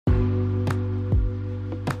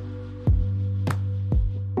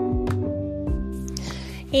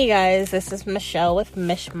Hey guys, this is Michelle with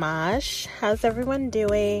Mishmash. How's everyone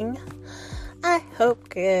doing? I hope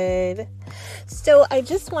good. So I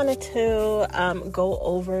just wanted to go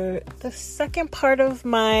over the second part of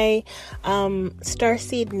my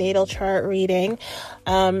Starseed natal chart reading.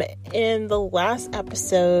 In the last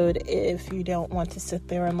episode, if you don't want to sit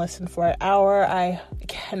there and listen for an hour, I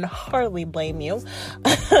can hardly blame you.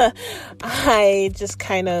 I just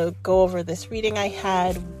kind of go over this reading I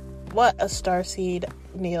had, what a Starseed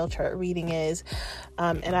natal chart reading is,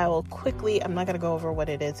 and I will quickly, I'm not going to go over what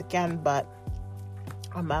it is again, but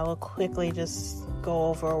I will quickly just go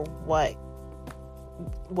over what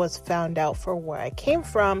was found out for where I came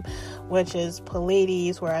from, which is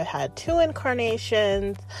Pleiades, where I had 2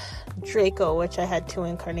 incarnations, Draco, which I had 2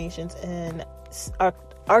 incarnations, and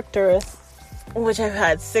Arcturus, which I've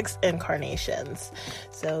had 6 incarnations.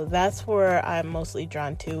 So that's where I'm mostly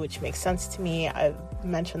drawn to, which makes sense to me. I've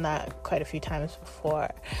mentioned that quite a few times before.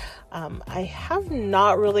 I have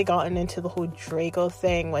not really gotten into the whole Draco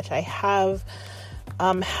thing, which I have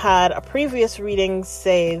had a previous reading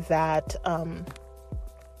say that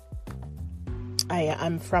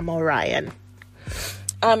I'm from Orion.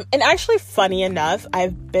 And actually, funny enough,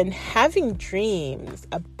 I've been having dreams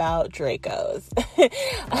about Dracos.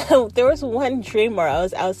 There was one dream where I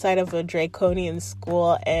was outside of a Draconian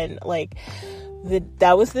school, and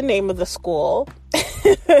that was the name of the school.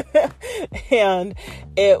 And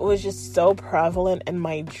it was just so prevalent in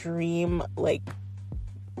my dream.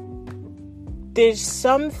 There's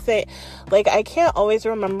something, I can't always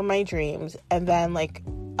remember my dreams, and then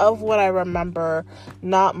of what I remember,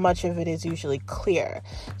 not much of it is usually clear.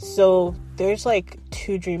 So there's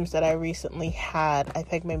 2 dreams that I recently had, I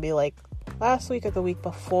think maybe last week or the week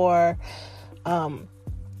before,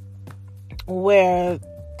 where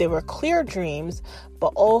they were clear dreams,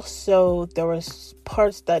 but also there was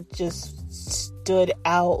parts that just stood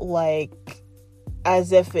out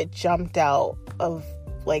as if it jumped out of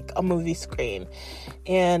a movie screen.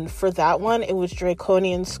 And for that one, it was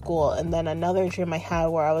Draconian school. And then another dream I had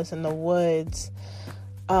where I was in the woods,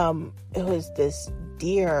 it was this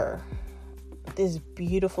deer, this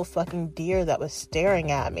beautiful fucking deer that was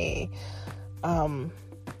staring at me.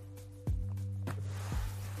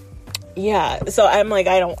 Yeah, so I'm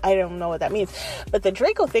I don't know what that means, but the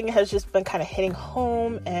Draco thing has just been kind of hitting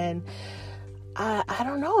home, and I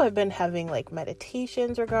don't know, I've been having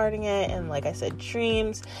meditations regarding it, and like I said,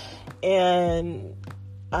 dreams. And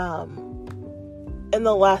in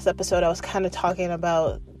the last episode, I was kind of talking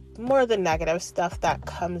about more of the negative stuff that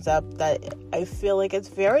comes up that I feel it's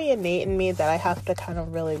very innate in me that I have to kind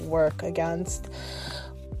of really work against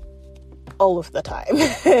all of the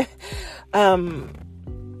time.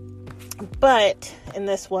 But in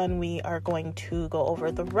this one, we are going to go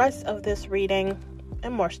over the rest of this reading,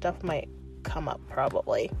 and more stuff might come up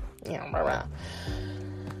probably.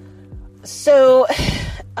 So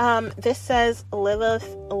this says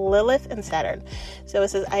Lilith and Saturn. So it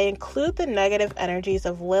says, I include the negative energies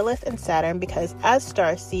of Lilith and Saturn because as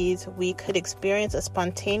starseeds, we could experience a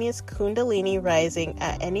spontaneous Kundalini rising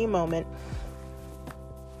at any moment.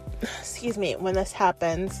 When this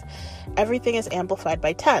happens, everything is amplified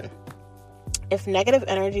by 10. If negative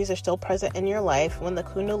energies are still present in your life when the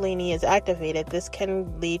Kundalini is activated, this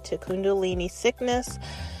can lead to Kundalini sickness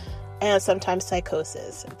and sometimes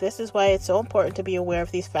psychosis. This is why it's so important to be aware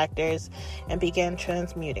of these factors and begin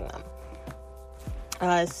transmuting them.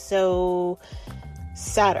 So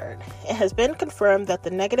Saturn. It has been confirmed that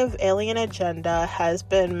the negative alien agenda has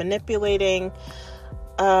been manipulating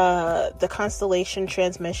the constellation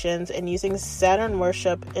transmissions and using Saturn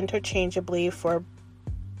worship interchangeably for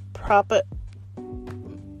propagating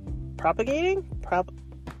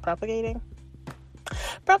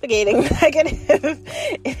negative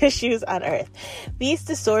issues on Earth. These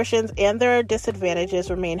distortions and their disadvantages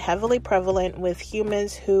remain heavily prevalent with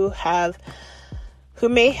humans who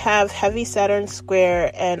may have heavy Saturn square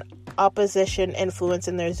and opposition influence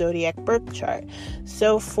in their zodiac birth chart.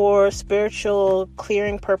 So for spiritual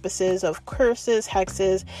clearing purposes of curses,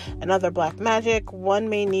 hexes, and other black magic, one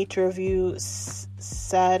may need to review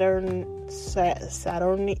Saturn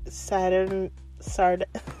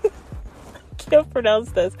can't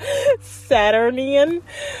pronounce this. Saturnian.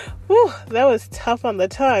 Whew, that was tough on the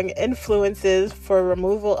tongue. Influences for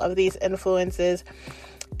removal of these influences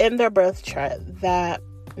in their birth chart that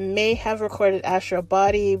may have recorded astral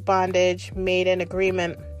body bondage, made an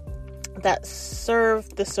agreement that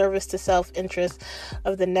serve the service to self-interest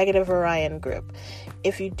of the negative Orion group.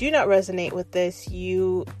 If you do not resonate with this,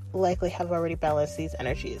 you likely have already balanced these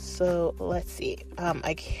energies. So let's see.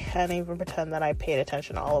 I can't even pretend that I paid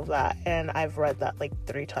attention to all of that, and I've read that like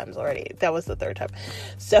 3 times already. That was the 3rd time.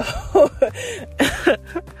 So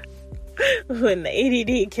when the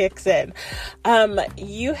ADD kicks in,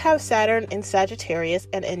 you have Saturn in Sagittarius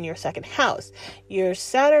and in your 2nd house. Your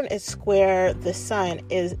Saturn is square the sun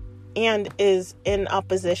is in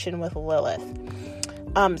opposition with Lilith.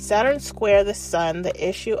 Saturn square the sun, the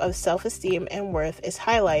issue of self-esteem and worth is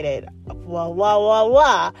highlighted. Wah, wah, wah,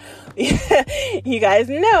 wah. You guys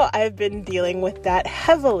know I've been dealing with that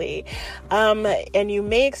heavily. And you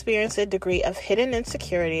may experience a degree of hidden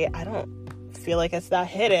insecurity. I don't feel like it's that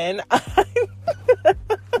hidden.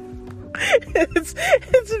 It's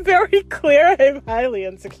very clear I'm highly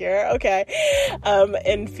insecure. Okay.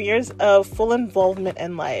 And fears of full involvement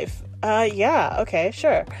in life. Yeah, okay,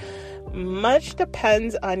 sure. Much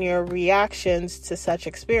depends on your reactions to such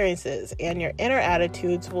experiences, and your inner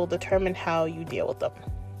attitudes will determine how you deal with them.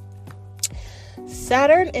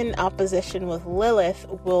 Saturn in opposition with Lilith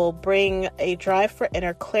will bring a drive for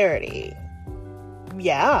inner clarity.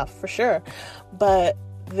 Yeah, for sure. But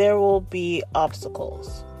there will be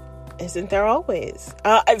obstacles. Isn't there always?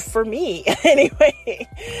 For me, anyway.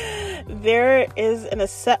 There is an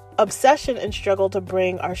obsession and struggle to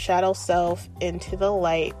bring our shadow self into the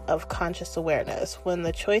light of conscious awareness. When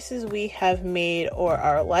the choices we have made or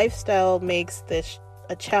our lifestyle makes this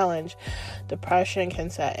a challenge, depression can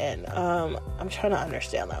set in. I'm trying to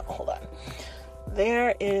understand that. Hold on.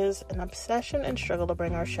 There is an obsession and struggle to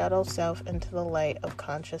bring our shadow self into the light of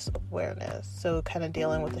conscious awareness. So kind of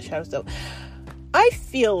dealing with the shadow self. I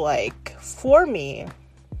feel like, for me,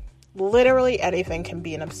 literally anything can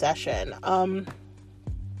be an obsession. And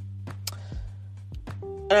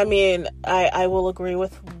I mean, I will agree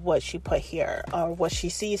with what she put here, or what she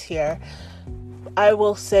sees here. I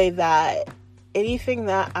will say that anything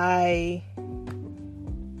that I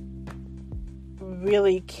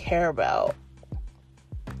really care about,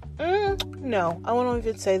 no, I won't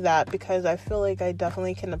even say that, because I feel like I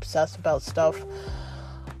definitely can obsess about stuff,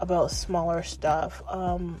 about smaller stuff.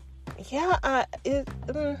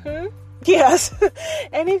 Yes,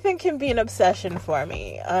 anything can be an obsession for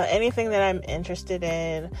me. Anything that I'm interested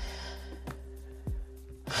in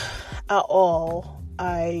at all,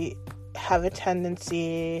 I have a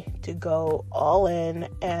tendency to go all in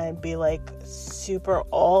and be like super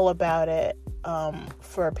all about it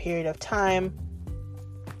for a period of time.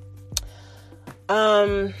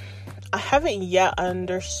 I haven't yet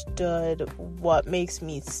understood what makes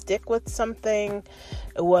me stick with something,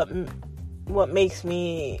 what makes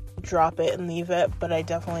me drop it and leave it, but I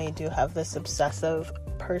definitely do have this obsessive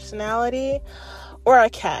personality, or I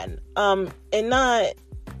can, and not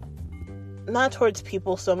towards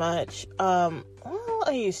people so much. Well,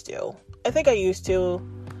 I used to. I think I used to.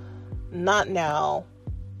 Not now.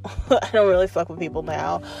 I don't really fuck with people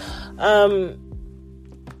now.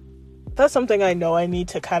 That's something I know I need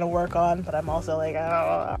to kind of work on, but I'm also like,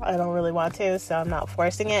 I don't really want to, so I'm not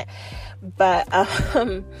forcing it. But,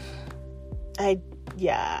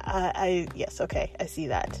 yes, okay, I see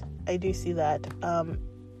that. I do see that. And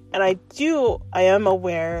I am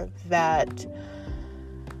aware that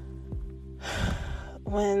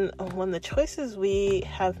when the choices we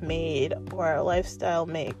have made or our lifestyle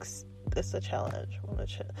makes this a challenge,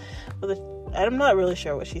 I'm not really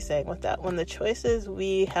sure what she's saying with that. When the choices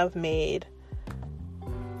we have made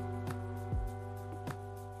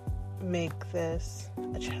make this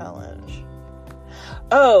a challenge.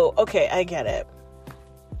 Oh, okay, I get it.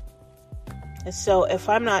 So if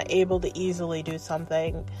I'm not able to easily do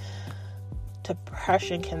something,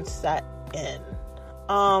 depression can set in.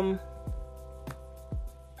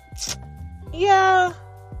 Yeah,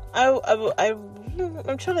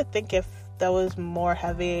 I'm trying to think if that was more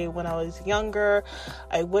heavy when I was younger.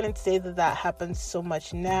 I wouldn't say that happens so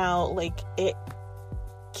much now. Like, it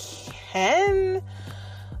can,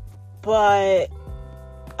 but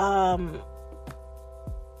I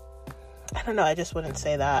don't know, I just wouldn't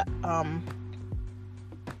say that. And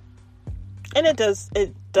it does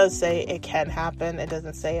say it can happen. It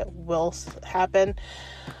doesn't say it will happen.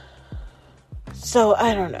 So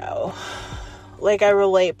I don't know. Like, I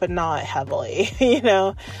relate, but not heavily, you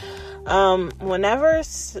know.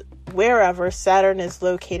 Wherever Saturn is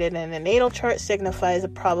located in a natal chart signifies a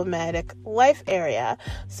problematic life area.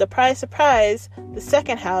 Surprise, surprise, the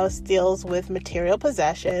 2nd house deals with material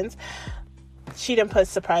possessions. She didn't put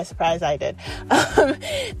surprise, surprise, I did.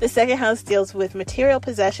 The 2nd house deals with material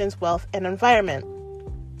possessions, wealth, and environment.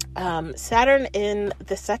 Saturn in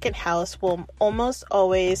the second house will almost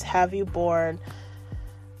always have you born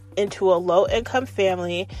into a low-income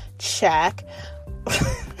family. Check.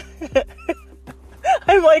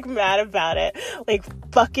 I'm like mad about it. Like,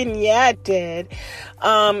 fucking yeah, it did.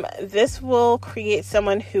 This will create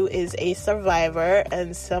someone who is a survivor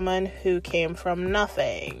and someone who came from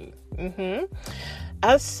nothing.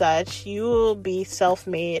 As such, you will be a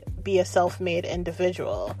self-made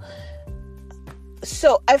individual.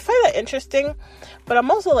 So I find that interesting, but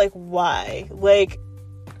I'm also like, why? Like,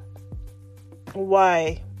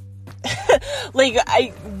 why? Like,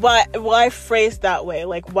 why phrase that way?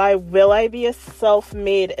 Like, why will I be a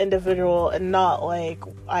self-made individual and not like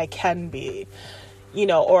I can be,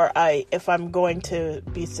 or if I'm going to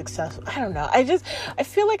be successful? I don't know. I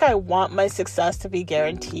feel like I want my success to be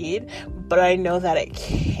guaranteed, but I know that it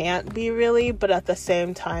can't be really. But at the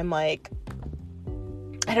same time, like,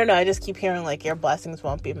 I don't know, I just keep hearing, like, your blessings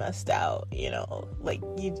won't be missed out, like,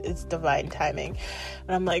 it's divine timing.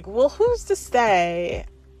 And I'm like, well, who's to say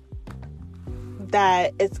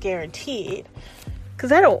that it's guaranteed?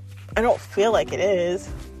 Because I don't feel like it is.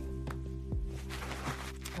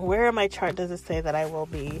 Where in my chart does it say that I will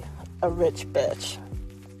be a rich bitch?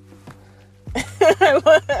 I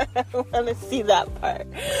want to see that part.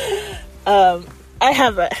 I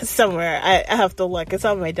have it somewhere. I have to look. It's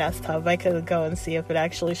on my desktop. I could go and see if it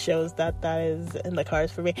actually shows that is in the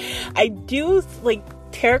cards for me. I do, like,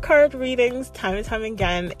 tarot card readings time and time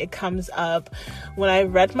again. It comes up. When I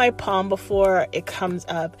read my palm before, it comes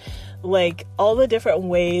up. Like, all the different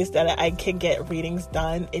ways that I can get readings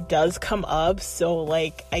done, it does come up. So,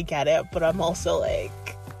 like, I get it. But I'm also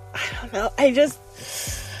like, I don't know. I guess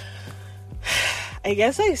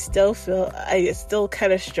I still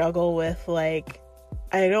kind of struggle with, like,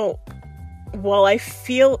 I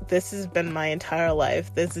feel this has been my entire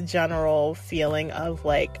life, this general feeling of,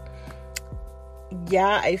 like,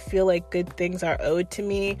 yeah, I feel like good things are owed to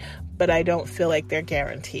me, but I don't feel like they're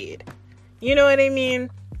guaranteed. You know what I mean?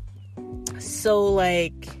 So,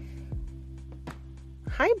 like,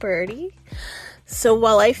 hi, Birdie. So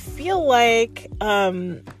while I feel like,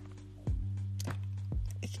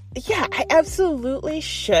 yeah, I absolutely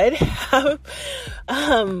should have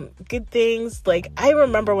good things. Like, I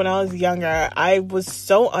remember when I was younger, I was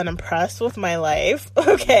so unimpressed with my life.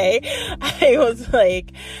 Okay, I was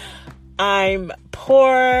like, I'm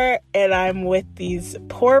poor and I'm with these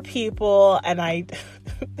poor people, and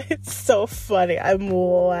it's so funny. I'm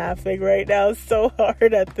laughing right now so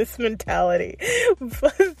hard at this mentality,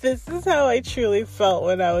 but this is how I truly felt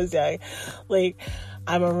when I was young. Like,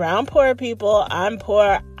 I'm around poor people. I'm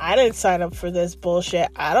poor. I didn't sign up for this bullshit.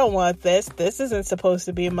 I don't want this. This isn't supposed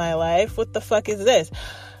to be my life. What the fuck is this?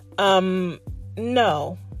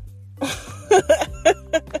 No.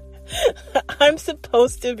 I'm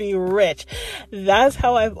supposed to be rich. That's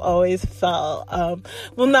how I've always felt.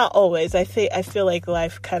 Well, not always. I feel like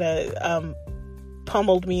life kind of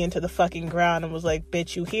pummeled me into the fucking ground and was like,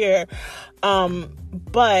 bitch, you here.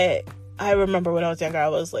 But I remember when I was younger, I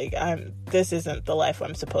was like, this isn't the life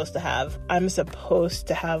I'm supposed to have. I'm supposed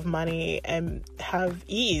to have money and have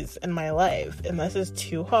ease in my life. And this is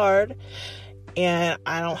too hard. And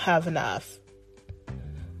I don't have enough.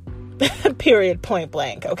 Period, point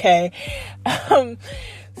blank, okay?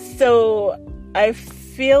 So I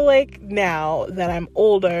feel like now that I'm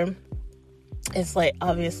older, it's like,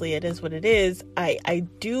 obviously it is what it is. I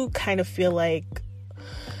do kind of feel like,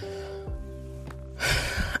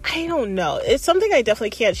 I don't know. It's something I definitely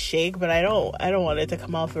can't shake, but I don't want it to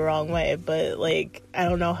come off the wrong way. But, like, I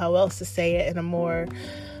don't know how else to say it in a more,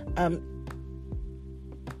 I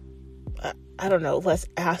don't know, less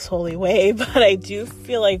assholey way. But I do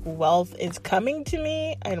feel like wealth is coming to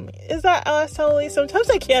me. Is that assholey? Sometimes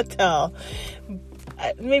I can't tell.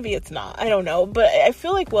 Maybe it's not. I don't know. But I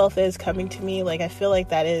feel like wealth is coming to me. Like, I feel like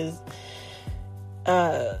that is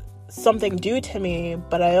something due to me.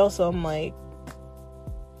 But I also am like,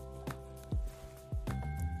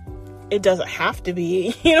 it doesn't have to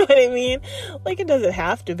be, you know what I mean? Like, it doesn't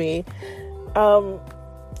have to be. I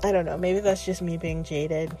don't know. Maybe that's just me being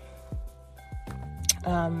jaded.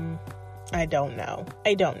 I don't know.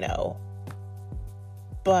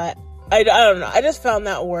 But I don't know. I just found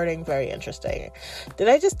that wording very interesting. Did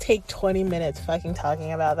I just take 20 minutes fucking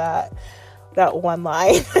talking about that one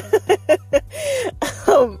line?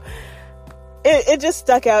 It just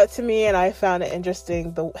stuck out to me, and I found it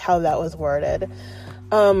interesting how that was worded.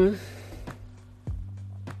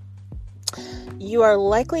 You are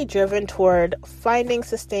likely driven toward finding,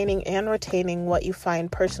 sustaining, and retaining what you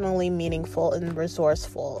find personally meaningful and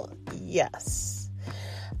resourceful. Yes.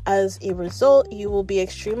 As a result, you will be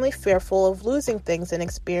extremely fearful of losing things and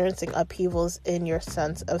experiencing upheavals in your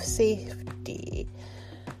sense of safety.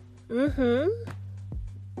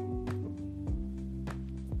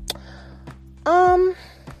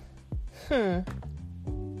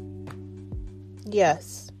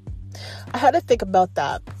 Yes. I had to think about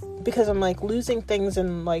that because I'm like, losing things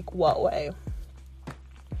in like what way?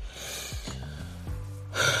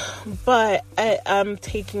 But I'm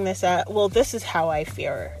taking this at, well, this is how I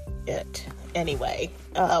fear it anyway,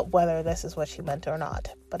 whether this is what she meant or not,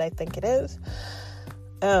 but I think it is.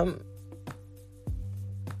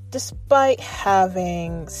 Despite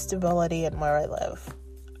having stability in where I live,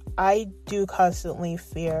 I do constantly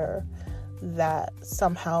fear that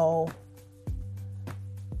somehow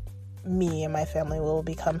me and my family will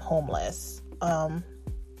become homeless. The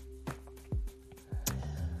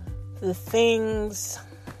things...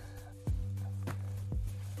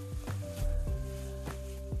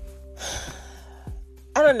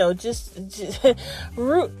 I don't know, just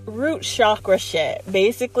root chakra shit.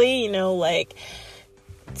 Basically, like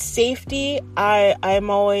safety. I'm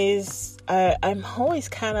always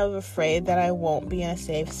kind of afraid that I won't be in a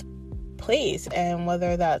safe place, and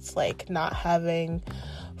whether that's like not having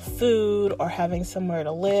food or having somewhere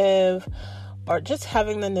to live or just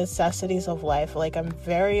having the necessities of life, like I'm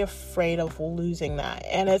very afraid of losing that.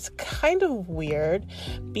 And it's kind of weird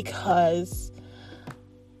because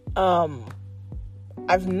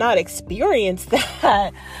I've not experienced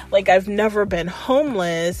that. Like, I've never been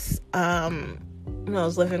homeless. When I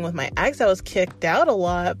was living with my ex, I was kicked out a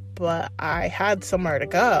lot, but I had somewhere to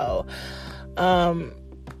go.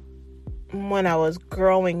 When I was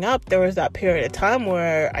growing up, there was that period of time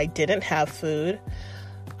where I didn't have food.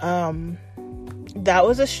 That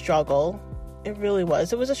was a struggle. It really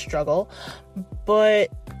was. It was a struggle, but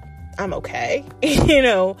I'm okay,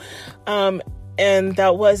 and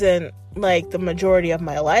that wasn't like the majority of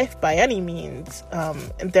my life by any means.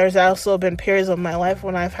 And there's also been periods of my life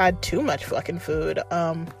when I've had too much fucking food.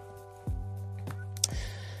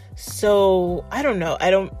 So I don't know.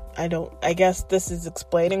 I guess this is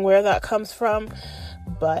explaining where that comes from.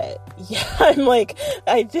 But yeah, I'm like,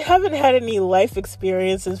 I haven't had any life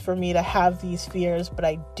experiences for me to have these fears, but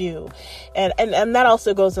I do. And that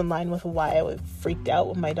also goes in line with why I was freaked out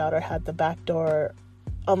when my daughter had the back door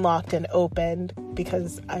unlocked and opened,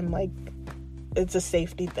 because I'm like, it's a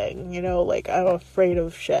safety thing, like I'm afraid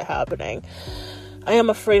of shit happening. I am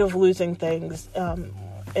afraid of losing things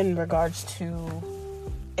in regards to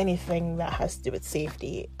anything that has to do with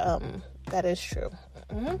safety. That is true.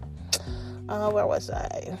 Where was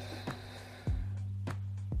I?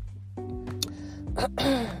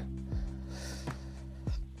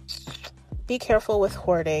 Be careful with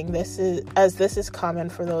hoarding. This is common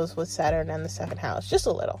for those with Saturn in the second house. Just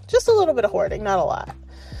a little bit of hoarding, not a lot.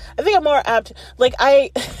 I think I'm more apt,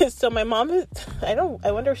 so my mom,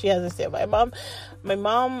 I wonder if she has this too. My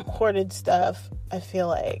mom hoarded stuff. I feel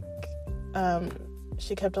like,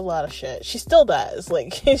 she kept a lot of shit. She still does.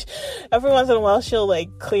 Like, every once in a while she'll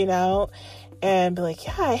like clean out and be like,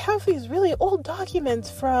 yeah, I have these really old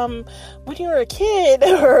documents from when you were a kid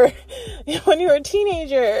or when you were a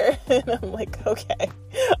teenager. And I'm like, okay,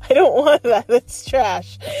 I don't want that. That's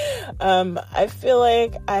trash. I feel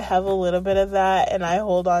like I have a little bit of that and I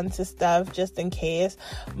hold on to stuff just in case.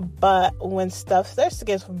 But when stuff starts to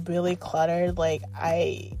get really cluttered, like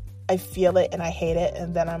I feel it and I hate it.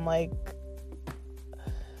 And then I'm like,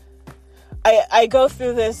 I go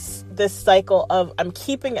through this cycle of I'm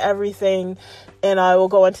keeping everything, and I will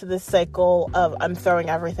go into this cycle of I'm throwing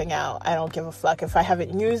everything out. I don't give a fuck if I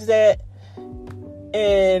haven't used it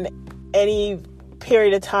in any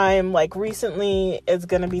period of time, like recently, it's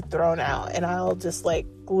gonna be thrown out, and I'll just like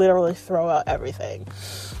literally throw out everything.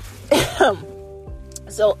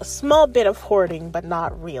 So a small bit of hoarding, but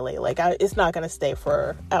not really. Like it's not gonna stay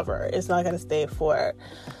forever. It's not gonna stay for,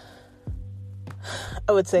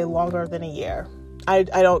 I would say, longer than a year. I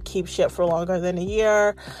don't keep shit for longer than a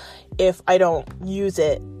year if I don't use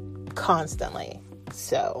it constantly.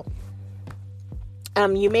 So,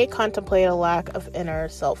 you may contemplate a lack of inner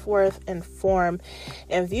self-worth and form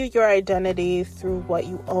and view your identity through what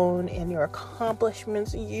you own and your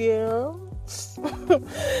accomplishments. Yes.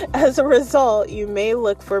 As a result, you may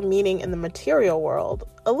look for meaning in the material world.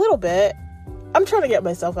 A little bit. I'm trying to get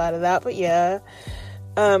myself out of that, but yeah.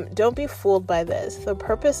 Don't be fooled by this. The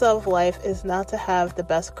purpose of life is not to have the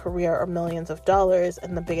best career or millions of dollars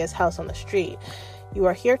and the biggest house on the street. You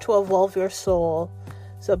are here to evolve your soul,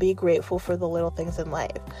 so be grateful for the little things in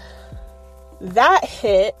life. That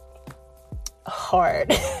hit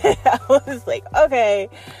hard. I was like, okay,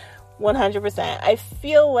 100%. I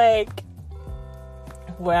feel like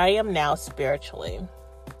where I am now spiritually,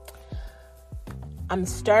 I'm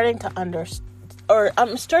starting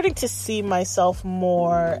to see myself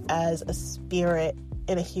more as a spirit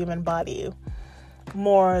in a human body,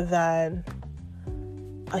 more than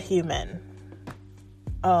a human.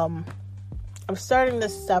 I'm starting to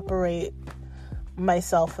separate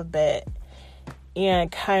myself a bit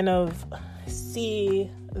and kind of see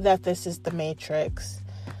that this is the Matrix.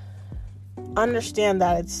 Understand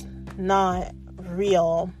that it's not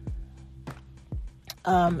real,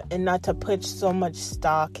 and not to put so much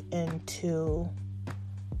stock into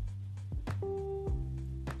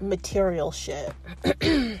material shit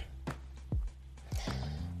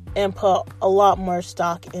and put a lot more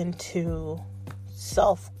stock into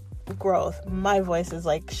self-growth. My voice is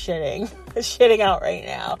like shitting out right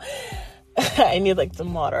now. I need like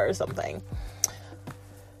some water or something.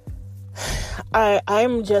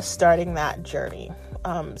 I'm just starting that journey.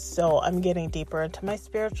 So I'm getting deeper into my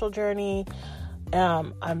spiritual journey.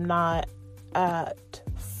 I'm not at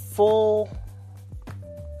full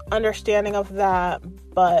understanding of that,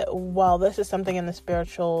 but while this is something in the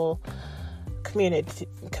spiritual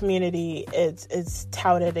community, it's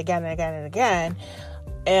touted again and again and again,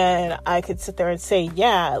 and I could sit there and say,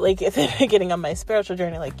 yeah, like at the beginning of my spiritual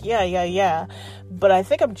journey, like, yeah, but I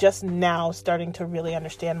think I'm just now starting to really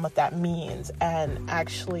understand what that means and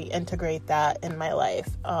actually integrate that in my life,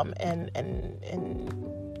 and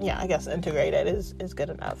yeah, I guess integrate it is good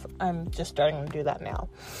enough. I'm just starting to do that now.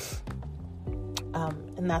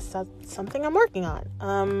 And that's something I'm working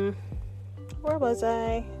on. Where was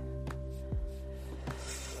I?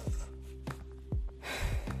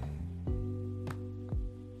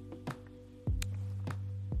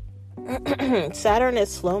 Saturn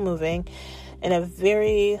is slow moving and a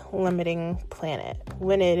very limiting planet.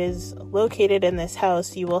 When it is located in this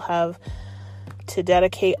house, you will have to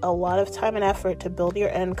dedicate a lot of time and effort to build your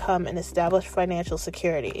income and establish financial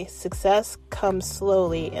security. Success comes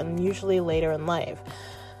slowly and usually later in life.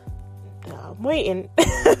 I'm waiting.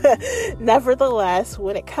 Nevertheless,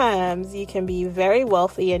 when it comes, you can be very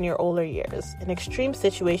wealthy in your older years. In extreme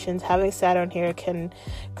situations, having Saturn here can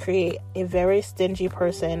create a very stingy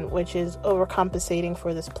person, which is overcompensating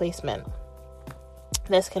for this placement.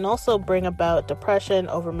 This can also bring about depression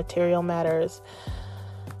over material matters.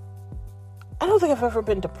 I don't think I've ever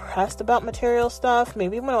been depressed about material stuff.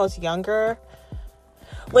 Maybe when I was younger.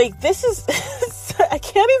 Like, this is, I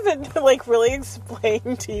can't even, like, really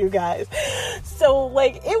explain to you guys. So,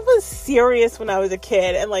 like, it was serious when I was a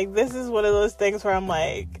kid. And, like, this is one of those things where I'm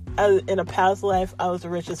like, in a past life, I was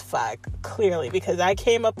rich as fuck, clearly. Because I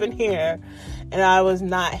came up in here and I was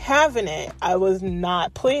not having it. I was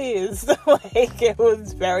not pleased. Like, it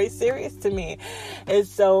was very serious to me. And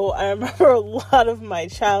so, I remember a lot of my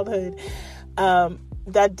childhood,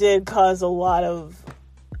 that did cause a lot of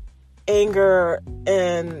anger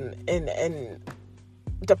and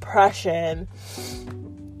depression,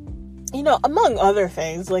 you know, among other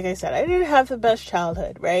things. Like I said, I didn't have the best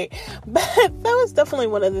childhood, right? But that was definitely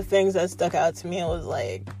one of the things that stuck out to me. It was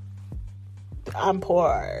like, I'm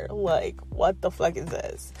poor. Like, what the fuck is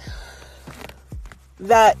this?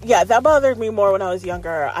 That bothered me more when I was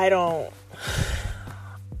younger. I don't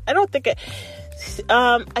think it,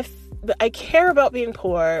 I care about being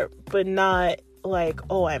poor, but not like,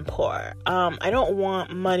 oh, I'm poor. I don't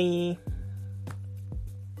want money.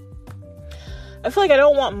 I feel like I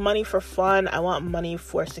don't want money for fun. I want money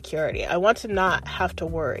for security. I want to not have to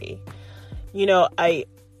worry. You know,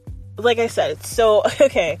 like I said, so,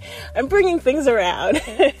 okay, I'm bringing things around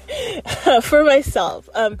for myself.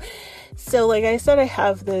 So like I said, I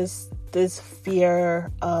have this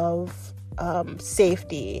fear of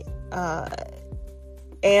safety,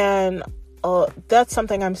 and that's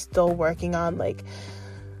something I'm still working on, like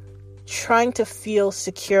trying to feel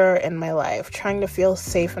secure in my life, trying to feel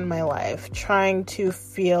safe in my life, trying to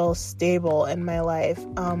feel stable in my life.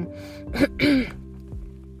 I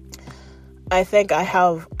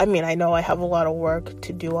know I have a lot of work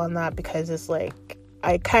to do on that, because it's like,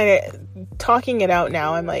 I kind of, talking it out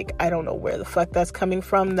now, I'm like, I don't know where the fuck that's coming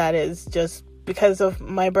from. That is just because of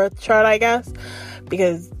my birth chart, I guess,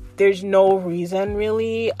 because there's no reason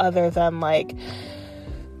really other than like,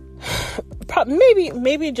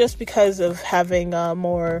 maybe just because of having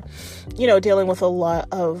more, you know, dealing with a lot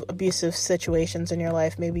of abusive situations in your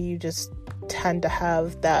life. Maybe you just tend to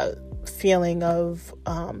have that feeling of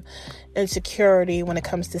insecurity when it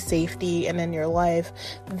comes to safety and in your life.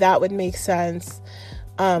 That would make sense.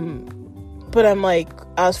 But I'm like,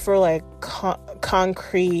 as for like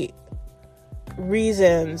concrete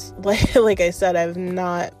reasons, like I said, I've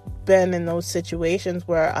not been in those situations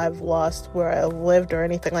where I've lost where I lived or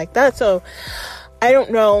anything like that. So I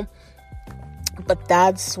don't know, but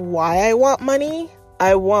that's why I want money.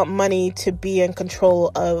 I want money to be in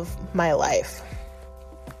control of my life.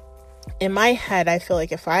 In my head, I feel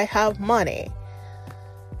like if I have money,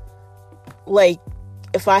 like,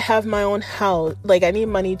 if I have my own house, like, I need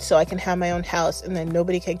money so I can have my own house and then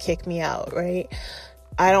nobody can kick me out, right?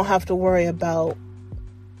 I don't have to worry about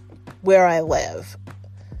where I live.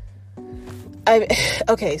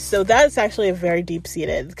 Okay, so that's actually a very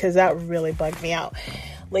deep-seated, because that really bugged me out.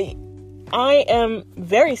 Like, I am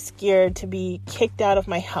very scared to be kicked out of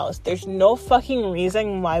my house. There's no fucking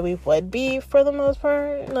reason why we would be, for the most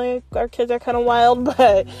part. Like, our kids are kind of wild,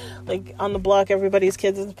 but, like, on the block, everybody's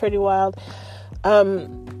kids is pretty wild.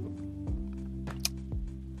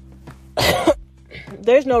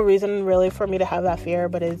 There's no reason really for me to have that fear,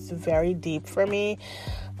 but it's very deep for me.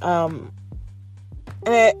 And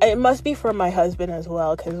it must be for my husband as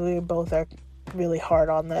well, because we both are really hard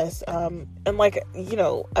on this. And like, you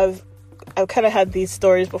know, I've kind of had these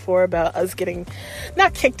stories before about us getting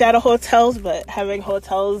not kicked out of hotels, but having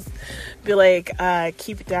hotels be like,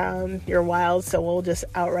 keep it down, you're wild, so we'll just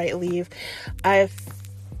outright leave.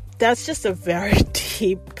 That's just a very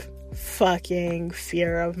deep fucking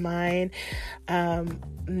fear of mine.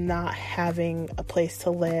 Not having a place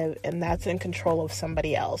to live, and that's in control of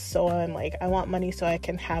somebody else. So I'm like, I want money so I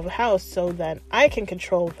can have a house, so then I can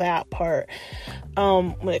control that part.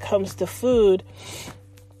 When it comes to food,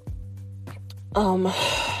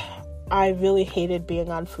 I really hated being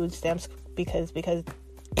on food stamps because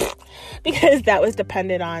that was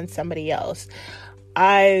dependent on somebody else.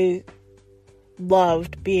 I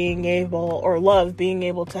loved being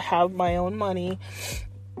able to have my own money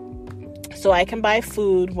so I can buy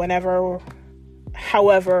food whenever,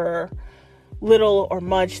 however little or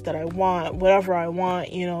much that I want, whatever I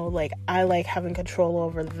want, you know, like, I like having control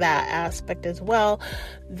over that aspect as well.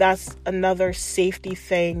 That's another safety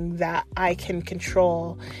thing that I can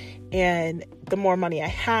control. And the more money I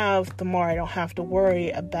have, the more I don't have to worry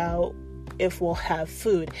about if we'll have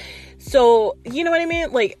food. So, you know what I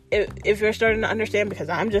mean? Like, if you're starting to understand, because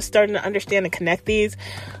I'm just starting to understand and connect these,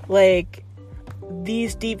 like,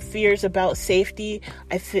 these deep fears about safety,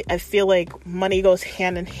 I feel like money goes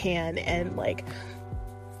hand in hand, and like,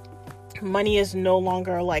 money is no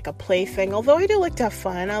longer like a plaything. Although I do like to have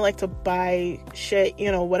fun, I like to buy shit,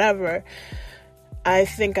 you know, whatever. I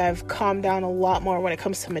think I've calmed down a lot more when it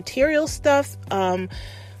comes to material stuff. When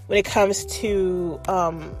it comes to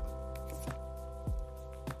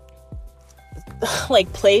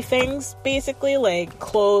like playthings, basically, like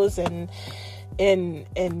clothes and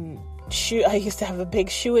shoe. I used to have a big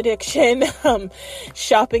shoe addiction.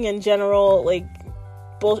 Shopping in general, like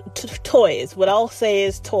toys. What I'll say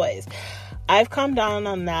is toys. I've calmed down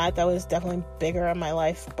on that. That was definitely bigger in my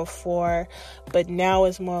life before, but now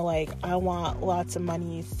it's more like, I want lots of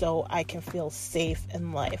money so I can feel safe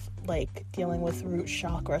in life, like dealing with root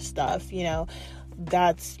chakra stuff, you know.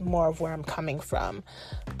 That's more of where I'm coming from.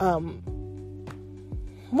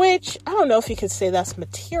 Which, I don't know if you could say that's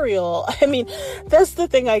material. I mean, that's the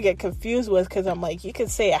thing I get confused with, because I'm like, you could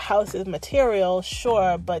say a house is material,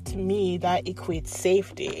 sure, but to me, that equates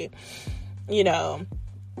safety. You know,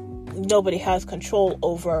 nobody has control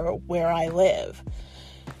over where I live.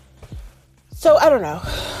 So, I don't know.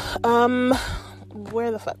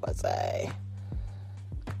 Where the fuck was I?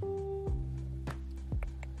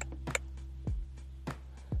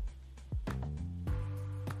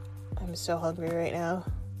 I'm so hungry right now.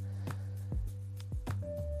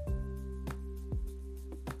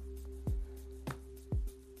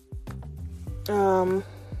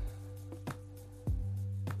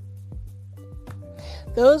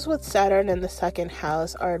 Those with Saturn in the second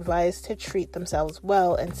house are advised to treat themselves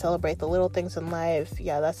well and celebrate the little things in life.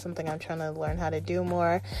 Yeah, that's something I'm trying to learn how to do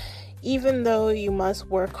more. Even though you must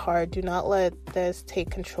work hard, do not let this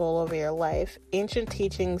take control over your life. Ancient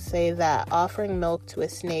teachings say that offering milk to a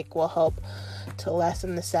snake will help to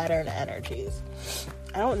lessen the Saturn energies.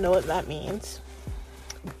 I don't know what that means,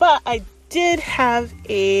 but I did have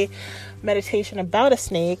a meditation about a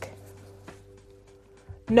snake.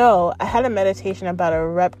 No, I had a meditation about a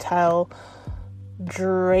reptile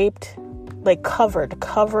draped, like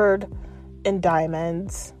covered in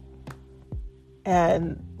diamonds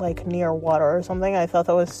and like near water or something. I thought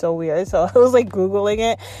that was so weird. So I was like Googling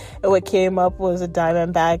it, and what came up was a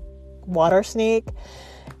diamondback water snake.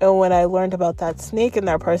 And when I learned about that snake and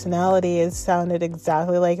their personality, it sounded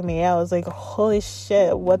exactly like me. I was like, holy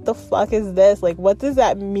shit, what the fuck is this? Like, what does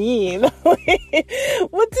that mean?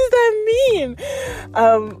 What does that mean?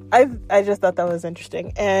 I just thought that was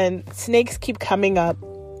interesting. And snakes keep coming up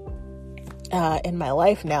in my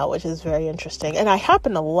life now, which is very interesting. And I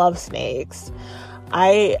happen to love snakes.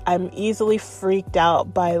 I'm easily freaked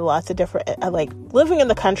out by lots of different, like living in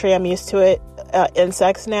the country, I'm used to it,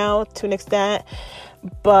 insects now to an extent,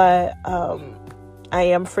 but I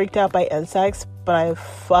am freaked out by insects, but I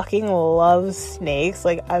fucking love snakes.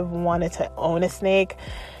 Like, I've wanted to own a snake,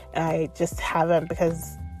 and I just haven't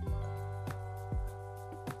because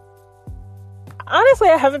honestly,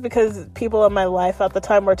 I haven't because people in my life at the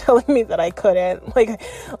time were telling me that I couldn't. Like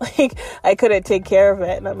I couldn't take care of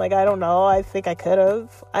it. And I'm like, I don't know. I think I could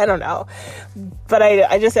have. I don't know. But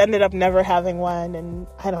I just ended up never having one. And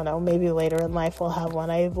I don't know. Maybe later in life I'll have one.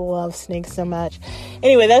 I love snakes so much.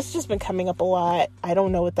 Anyway, that's just been coming up a lot. I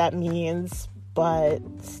don't know what that means. But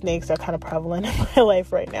snakes are kind of prevalent in my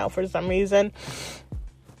life right now for some reason.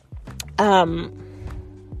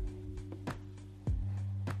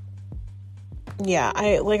 Yeah,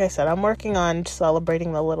 like I said, I'm working on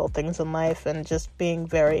celebrating the little things in life and just being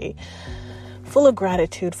very full of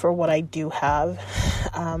gratitude for what I do have.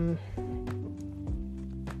 And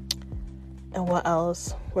what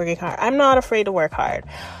else? Working hard. I'm not afraid to work hard.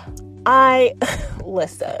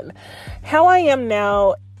 Listen, how I am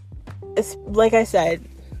now is, like I said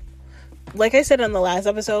in the last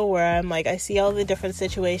episode, where I'm like, I see all the different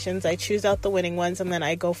situations, I choose out the winning ones, and then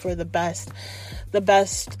I go for the best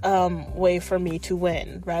way for me to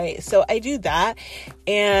win, right? So I do that,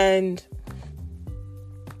 and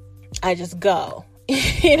I just go,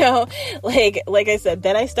 like I said,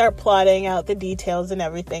 then I start plotting out the details and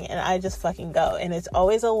everything, and I just fucking go, and it's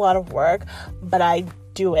always a lot of work, but I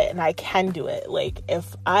do it, and I can do it. Like,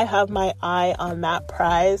 if I have my eye on that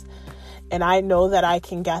prize, and I know that I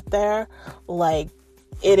can get there, like,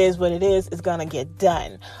 it is what it is, it's gonna get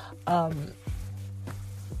done.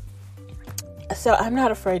 So I'm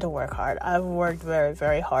not afraid to work hard. I've worked very,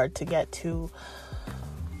 very hard to get to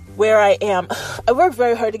where I am. I worked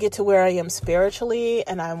very hard to get to where I am spiritually,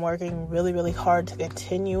 and I'm working really, really hard to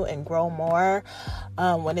continue and grow more.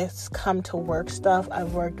 When it's come to work stuff,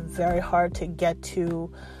 I've worked very hard to get to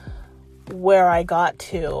where I got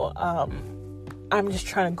to. I'm just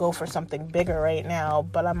trying to go for something bigger right now,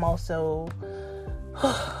 but I'm also,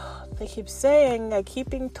 they keep saying, I keep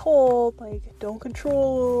being told, like, don't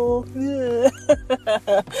control.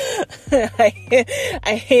 I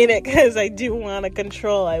hate it because I do want to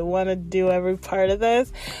control. I want to do every part of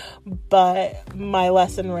this, but my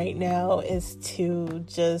lesson right now is to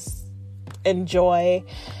just enjoy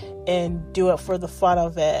and do it for the fun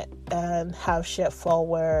of it and have shit fall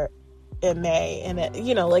where it may, and it,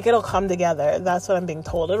 like, it'll come together. That's what I'm being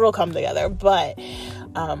told. It'll come together. But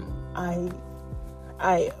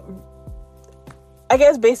I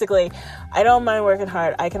guess basically, I don't mind working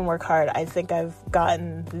hard. I can work hard. I think I've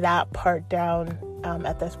gotten that part down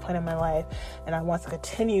at this point in my life, and I want to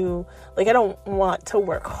continue. Like, I don't want to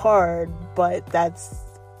work hard, but that's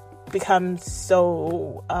become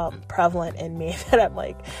so prevalent in me that I'm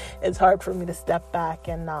like, it's hard for me to step back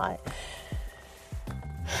and not.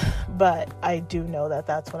 But I do know that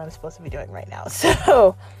that's what I'm supposed to be doing right now.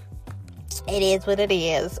 So it is what it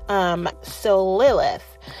is. So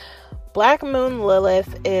Lilith. Black Moon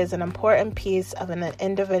Lilith is an important piece of an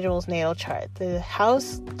individual's natal chart. The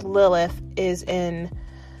house Lilith is in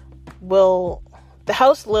will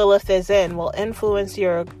influence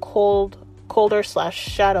your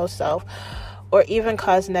colder/shadow self, or even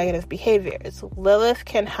cause negative behaviors. Lilith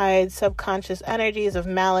can hide subconscious energies of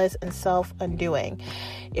malice and self-undoing.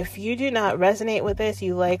 If you do not resonate with this,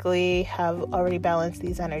 you likely have already balanced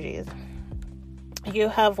these energies. You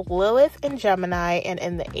have Lilith in Gemini and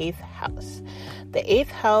in the 8th house. The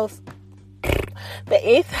 8th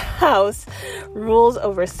house rules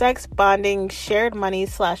over sex, bonding, shared money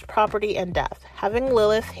 / property, and death. Having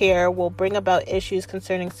Lilith here will bring about issues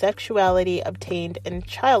concerning sexuality obtained in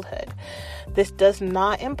childhood. This does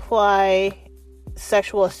not imply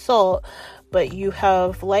sexual assault, but you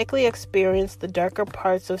have likely experienced the darker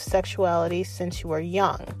parts of sexuality since you were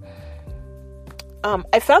young.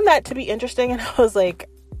 I found that to be interesting, and I was like,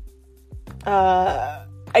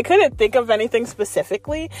 I couldn't think of anything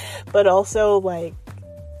specifically, but also, like,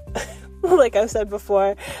 like I've said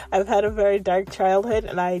before, I've had a very dark childhood,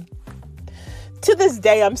 and to this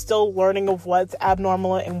day, I'm still learning of what's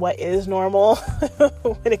abnormal and what is normal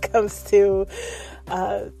when it comes to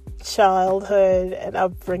childhood and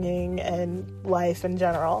upbringing and life in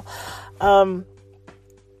general.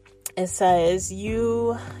 It says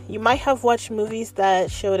you might have watched movies that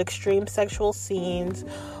showed extreme sexual scenes,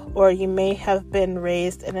 or you may have been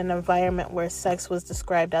raised in an environment where sex was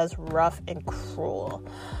described as rough and cruel.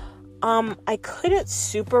 I couldn't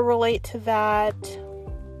super relate to that.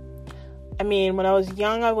 I mean, when I was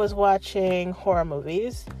young, I was watching horror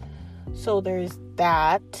movies, so there's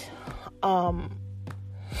that.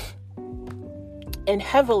 and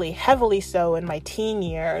heavily so in my teen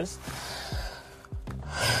years,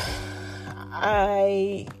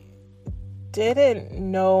 I didn't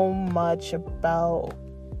know much about,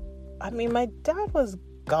 my dad was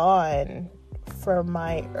gone for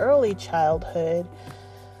my early childhood,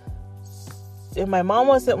 and my mom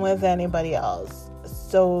wasn't with anybody else,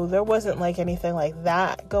 so there wasn't like anything like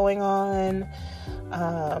that going on.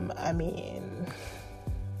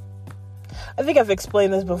 I think I've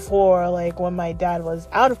explained this before, like when my dad was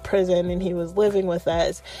out of prison and he was living with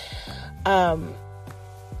us,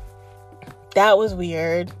 that was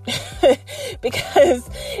weird because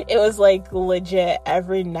it was like legit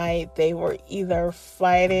every night they were either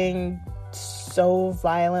fighting so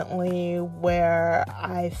violently where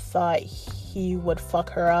I thought he would fuck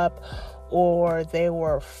her up, or they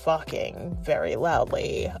were fucking very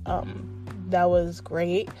loudly. That was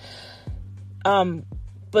great.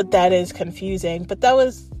 But that is confusing. But that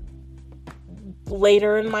was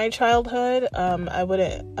later in my childhood. I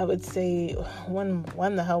would say,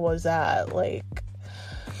 when the hell was that? Like,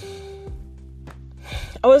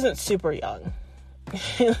 I wasn't super young.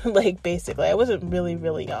 Like, basically, I wasn't really,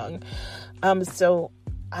 really young. So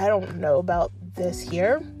I don't know about this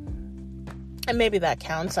here. And maybe that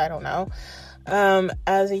counts, I don't know.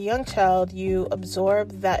 As a young child, you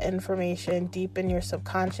absorb that information deep in your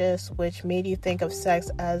subconscious, which made you think of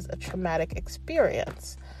sex as a traumatic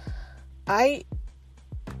experience. I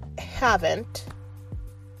haven't.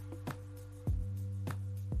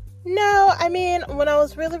 No, when I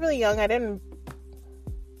was really, really young, I was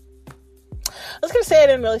going to say I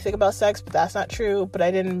didn't really think about sex, but that's not true. But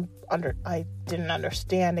I didn't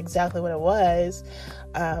understand exactly what it was.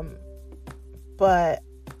 But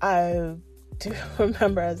I do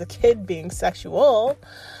remember as a kid being sexual.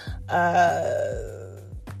 Yeah,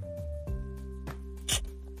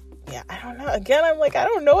 I don't know. Again, I'm like, I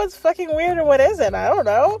don't know what's fucking weird and what isn't. I don't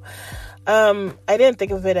know. I didn't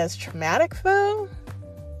think of it as traumatic, though.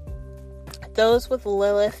 Those with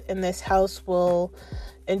Lilith in this house will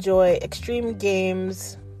enjoy extreme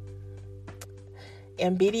games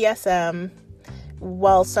and BDSM,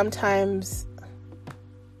 while sometimes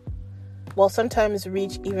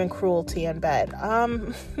reach even cruelty in bed.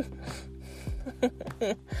 I'm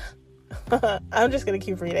just gonna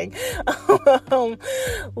keep reading.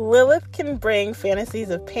 Lilith can bring fantasies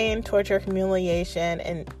of pain, torture,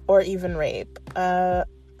 humiliation, or even rape.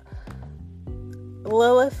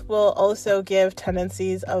 Lilith will also give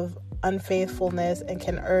tendencies of unfaithfulness and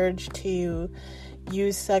can urge to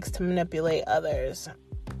use sex to manipulate others.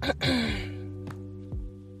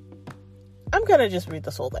 I'm gonna just read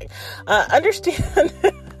this whole thing. Understand.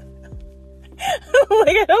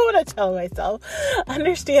 Like, I don't want to tell myself.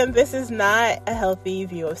 Understand this is not a healthy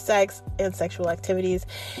view of sex and sexual activities.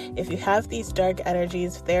 If you have these dark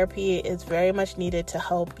energies, therapy is very much needed to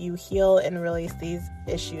help you heal and release these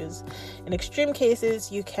issues. In extreme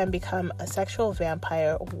cases, you can become a sexual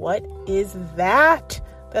vampire. What is that?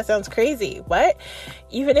 That sounds crazy. What?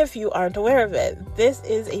 Even if you aren't aware of it, this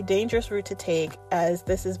is a dangerous route to take, as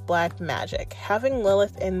this is black magic. Having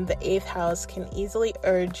Lilith in the 8th house can easily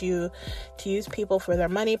urge you to use people for their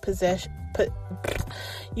money,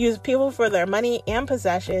 and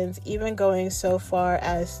possessions, even going so far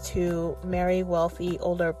as to marry wealthy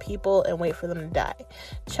older people and wait for them to die.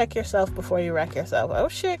 Check yourself before you wreck yourself. Oh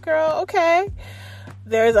shit, girl. Okay.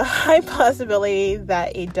 There is a high possibility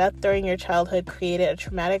that a death during your childhood created a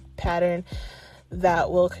traumatic pattern that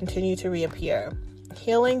will continue to reappear.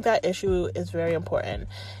 Healing that issue is very important.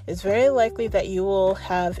 It's very likely that you will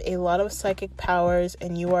have a lot of psychic powers,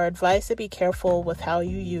 and you are advised to be careful with how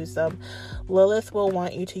you use them. Lilith will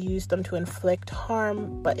want you to use them to inflict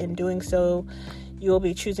harm, but in doing so, you will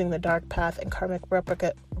be choosing the dark path, and karmic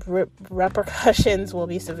repercussions will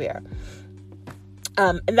be severe.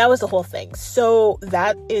 And that was the whole thing. So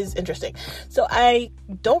that is interesting. So I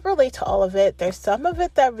don't relate to all of it. There's some of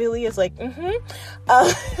it that really is like,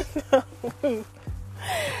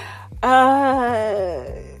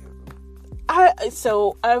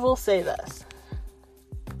 so I will say this.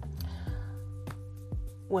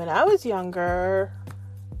 When I was younger,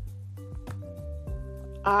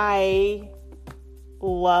 I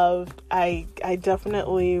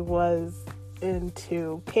definitely was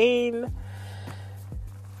into pain,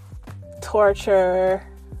 torture,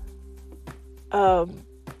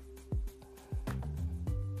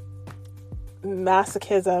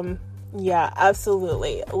 masochism. Yeah,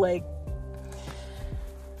 absolutely. Like,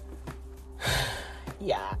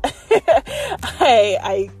 yeah.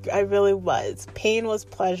 I really was. Pain was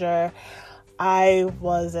pleasure. I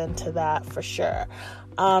was into that for sure.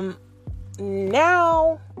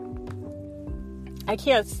 Now I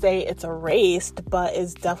can't say it's erased, but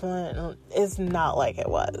it's definitely is not like it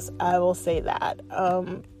was. I will say that.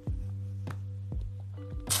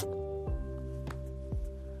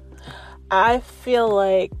 I feel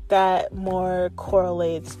like that more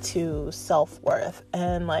correlates to self-worth,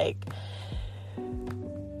 and like,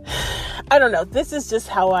 I don't know, this is just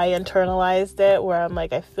how I internalized it, where I'm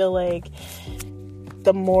like, I feel like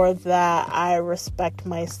the more that I respect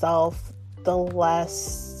myself, the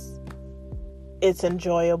less it's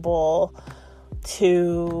enjoyable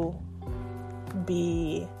to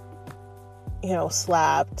be,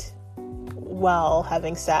 slapped while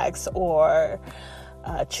having sex, or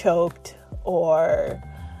choked, or,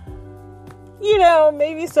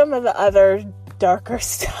 maybe some of the other darker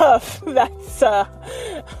stuff that's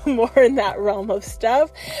more in that realm of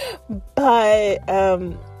stuff. But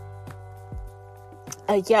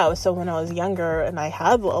so when I was younger and I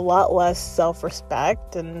had a lot less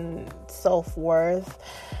self-respect and self-worth,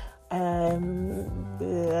 I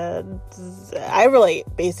relate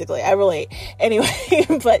anyway,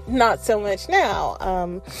 but not so much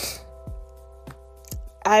now.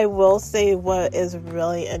 I will say what is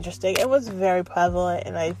really interesting, it was very prevalent,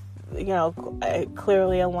 and I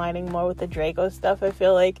clearly aligning more with the Draco stuff. I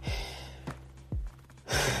feel like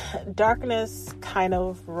darkness kind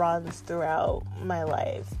of runs throughout my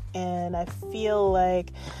life, and I feel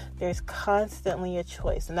like there's constantly a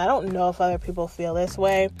choice, and I don't know if other people feel this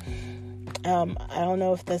way. I don't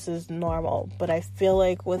know if this is normal, but I feel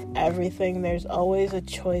like with everything, there's always a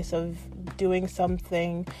choice of doing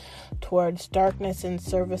something towards darkness in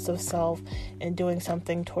service of self, and doing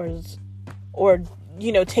something towards, or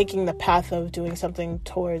taking the path of doing something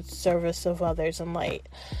towards service of others and light.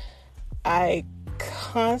 I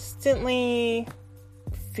constantly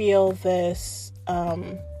feel this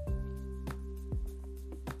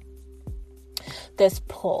this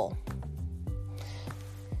pull,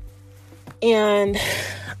 and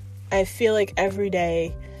I feel like every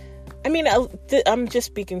day, I'm just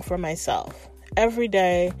speaking for myself, every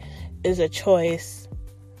day is a choice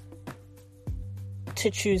to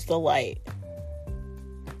choose the light.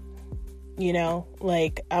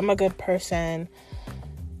 Like, I'm a good person,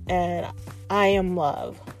 and I am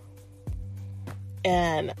love,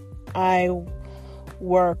 and I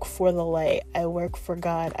work for the light, I work for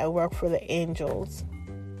God, I work for the angels.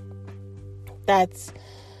 That's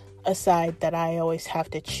a side that I always have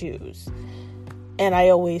to choose, and I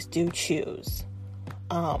always do choose.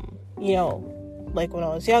 Like when I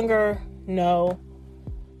was younger, no,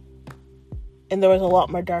 and there was a lot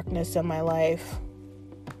more darkness in my life,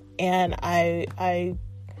 and I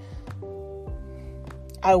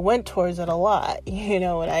went towards it a lot, and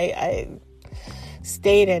I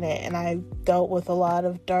stayed in it, and I dealt with a lot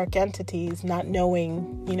of dark entities, not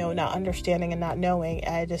knowing, not understanding and not knowing.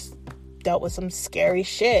 I just dealt with some scary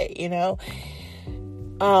shit,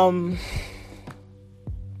 but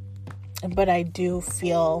I do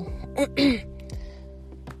feel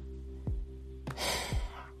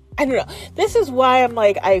I don't know. This is why I'm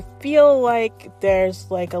like, I feel like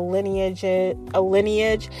there's like a lineage, and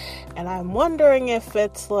I'm wondering if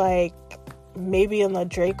it's like maybe on the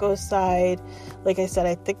Draco side. Like I said,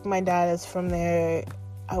 I think my dad is from there.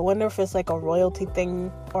 I wonder if it's like a royalty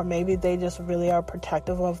thing, or maybe they just really are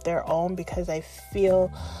protective of their own, because I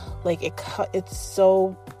feel like it's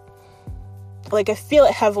so, like, I feel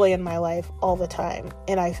it heavily in my life all the time.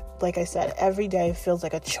 And like I said, every day feels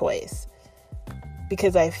like a choice,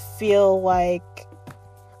 because I feel like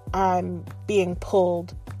I'm being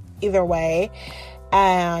pulled either way.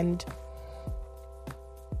 And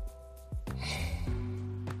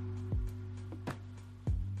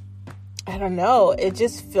I don't know, it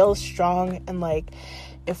just feels strong. And like,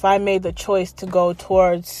 if I made the choice to go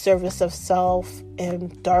towards service of self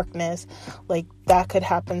and darkness, like, that could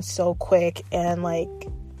happen so quick. And like,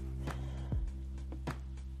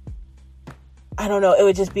 I don't know, it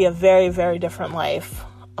would just be a very, very different life.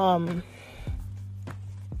 I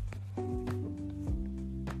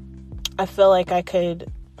feel like I could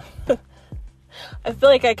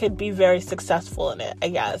be very successful in it, I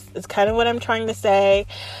guess. It's kind of what I'm trying to say.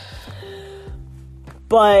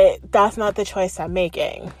 But that's not the choice I'm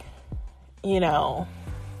making. What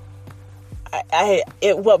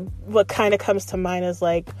kind of comes to mind is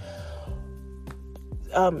like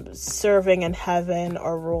serving in heaven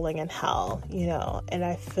or ruling in hell, and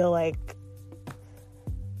I feel like,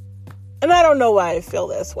 and I don't know why I feel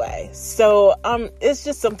this way. So it's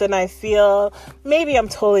just something I feel. Maybe I'm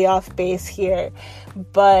totally off base here,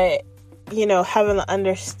 but having the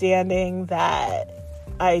understanding that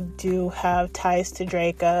I do have ties to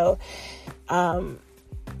Draco,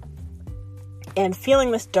 and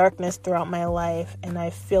feeling this darkness throughout my life. And I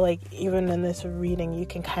feel like even in this reading, you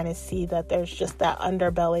can kind of see that there's just that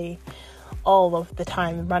underbelly all of the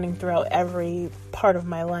time running throughout every part of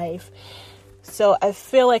my life. So I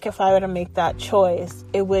feel like if I were to make that choice,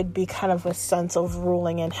 it would be kind of a sense of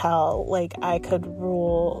ruling in hell. Like I could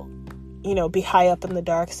rule, be high up in the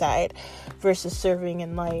dark side versus serving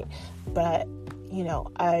in light. But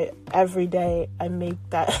every day I make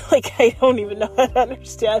that, like, I don't even know how to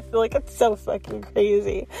understand. I feel like it's so fucking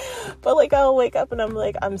crazy. But, like, I'll wake up and I'm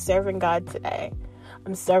like, I'm serving God today.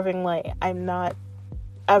 I'm serving light. I'm not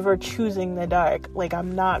ever choosing the dark. Like,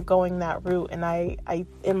 I'm not going that route. And I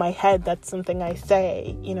in my head, that's something I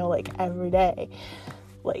say, like, every day.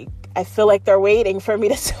 Like, I feel like they're waiting for me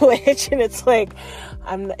to switch. And it's like,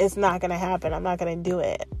 it's not going to happen. I'm not going to do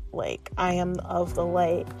it. Like, I am of the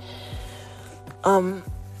light. So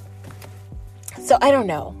I don't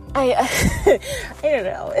know. I don't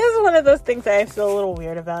know. It's one of those things that I feel a little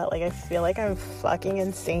weird about. Like, I feel like I'm fucking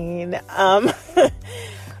insane.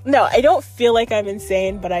 No, I don't feel like I'm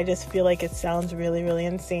insane, but I just feel like it sounds really, really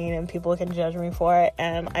insane and people can judge me for it.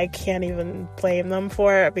 And I can't even blame them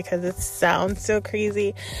for it because it sounds so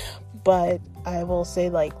crazy. But I will say,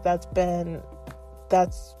 like, that's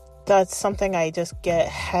something I just get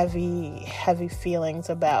heavy feelings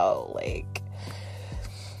about. Like,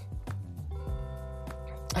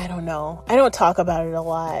 I don't know. I don't talk about it a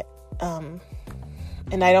lot.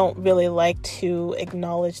 And I don't really like to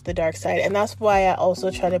acknowledge the dark side. And that's why I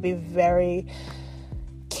also try to be very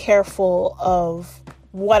careful of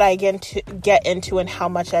what I get into and how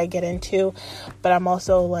much I get into. But I'm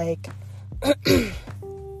also like,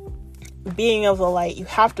 being of the light, you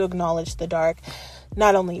have to acknowledge the dark.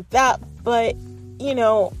 Not only that, but,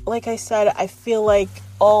 like I said, I feel like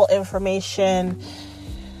all information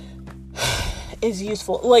is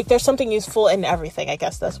useful. Like, there's something useful in everything. I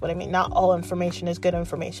guess that's what I mean. Not all information is good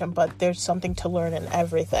information, but there's something to learn in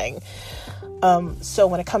everything. So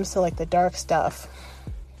when it comes to, like, the dark stuff,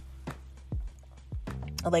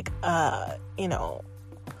 like, I'll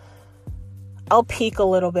peek a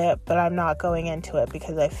little bit, but I'm not going into it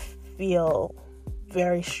because I feel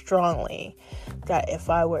very strongly that if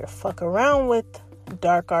I were to fuck around with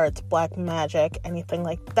dark arts, black magic, anything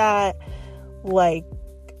like that, like,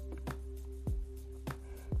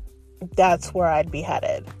 that's where I'd be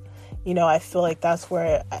headed. I feel like that's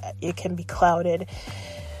where it can be clouded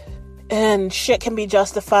and shit can be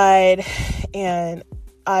justified, and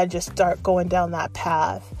I just start going down that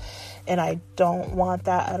path, and I don't want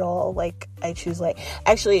that at all. Like, I choose, like,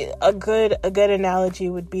 actually a good analogy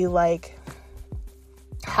would be like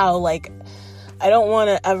how, like, I don't want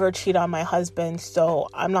to ever cheat on my husband, so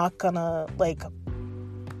I'm not gonna, like,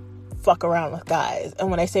 fuck around with guys. And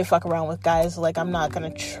when I say fuck around with guys, like, I'm not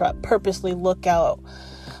gonna purposely look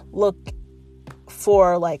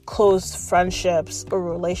for, like, close friendships or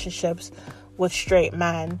relationships with straight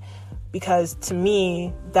men, because to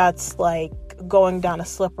me that's like going down a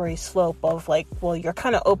slippery slope of, like, well, you're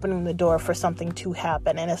kind of opening the door for something to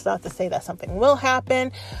happen. And it's not to say that something will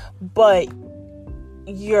happen, but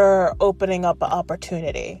you're opening up an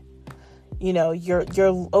opportunity. You're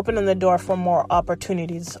opening the door for more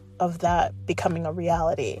opportunities of that becoming a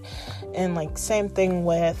reality. And, like, same thing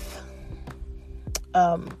with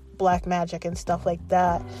black magic and stuff like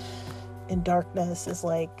that. And darkness is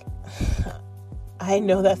like, I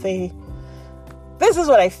know that this is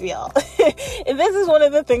what I feel. And this is one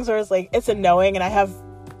of the things where it's like, it's a knowing, and I have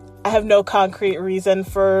no concrete reason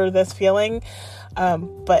for this feeling.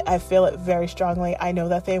 But I feel it very strongly. I know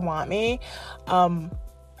that they want me.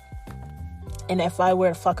 And if I were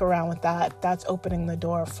to fuck around with that, that's opening the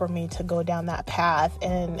door for me to go down that path.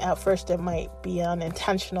 And at first it might be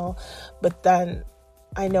unintentional, but then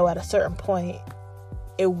I know at a certain point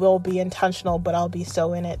it will be intentional, but I'll be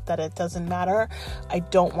so in it that it doesn't matter. I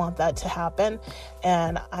don't want that to happen.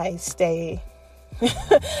 And I stay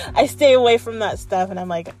away from that stuff. And I'm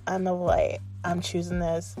like, I'm of light. I'm choosing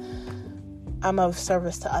this. I'm of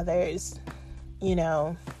service to others.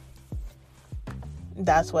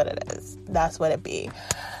 That's what it is. That's what it be.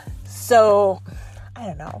 So, I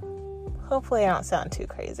don't know. Hopefully I don't sound too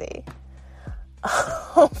crazy.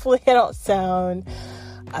 Hopefully I don't sound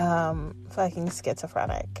fucking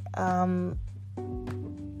schizophrenic. I'm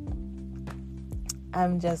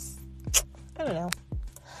just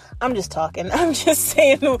talking. I'm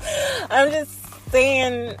saying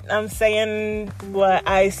what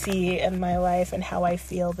I see in my life and how I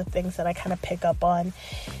feel, the things that I kind of pick up on.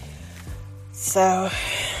 So,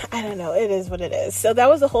 I don't know. It is what it is. So that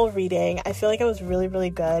was the whole reading. I feel like it was really,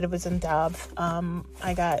 really good. It was in depth.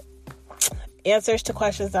 I got answers to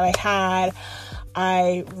questions that I had.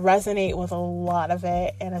 I resonate with a lot of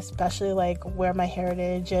it, and especially like where my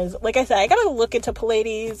heritage is. Like I said, I gotta look into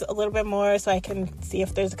Pleiades a little bit more so I can see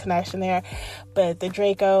if there's a connection there. But the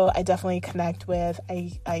Draco, I definitely connect with.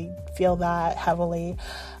 I feel that heavily.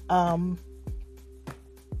 And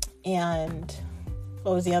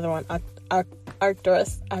what was the other one?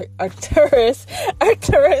 Arcturus. I have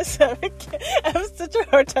such a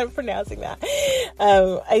hard time pronouncing that.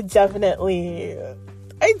 I definitely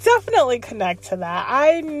connect to that.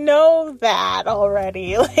 I know that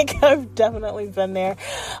already. Like, I've definitely been there.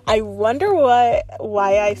 I wonder why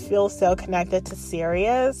I feel so connected to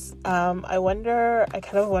Sirius. I kind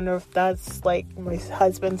of wonder if that's like my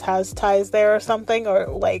husband's has ties there or something, or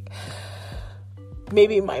like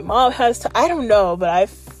maybe my mom has. I don't know, but I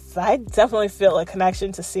definitely feel a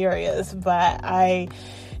connection to Sirius, but I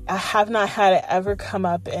have not had it ever come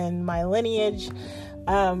up in my lineage.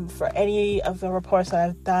 For any of the reports that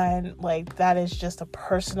I've done, like, that is just a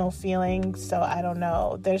personal feeling. So I don't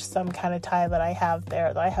know. There's some kind of tie that I have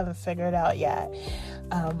there that I haven't figured out yet.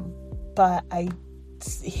 But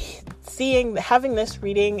having this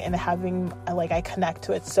reading and having, like, I connect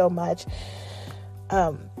to it so much.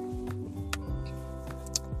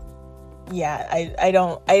 Yeah, I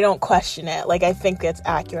don't question it. Like, I think it's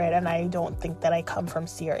accurate, and I don't think that I come from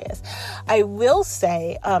Sirius. I will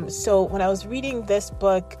say, so when I was reading this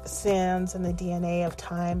book, Sands and the DNA of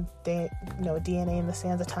Time, DNA in the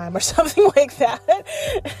Sands of Time or something like that,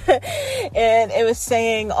 and it was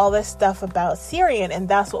saying all this stuff about Sirian, and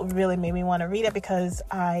that's what really made me want to read it, because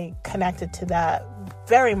I connected to that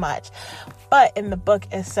very much. But in the book,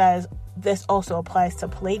 it says this also applies to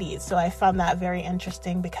Pleiades. So I found that very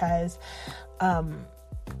interesting, because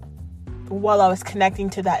while I was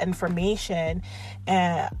connecting to that information,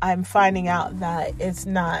 I'm finding out that it's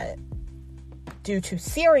not due to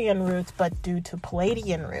Sirian roots, but due to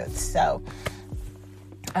Pleiadian roots. So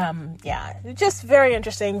just very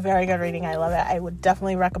interesting, very good reading. I love it. I would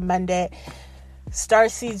definitely recommend it.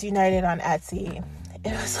 Starseeds United on Etsy.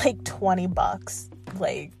 It was like $20.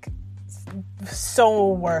 Like,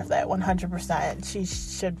 so worth it, 100%. She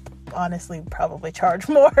should honestly probably charge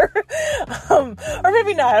more. Or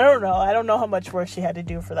maybe not. I don't know how much work she had to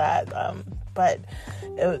do for that. But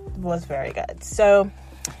it was very good. So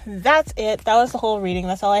that's it. That was the whole reading.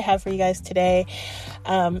 That's all I have for you guys today.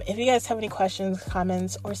 If you guys have any questions,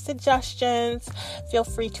 comments, or suggestions, feel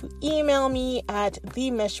free to email me at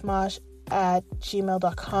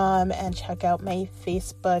themishmash@gmail.com, and check out my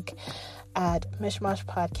Facebook at Mishmash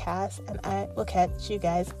Podcast, and I will catch you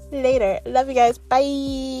guys later. Love you guys.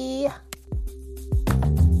 Bye.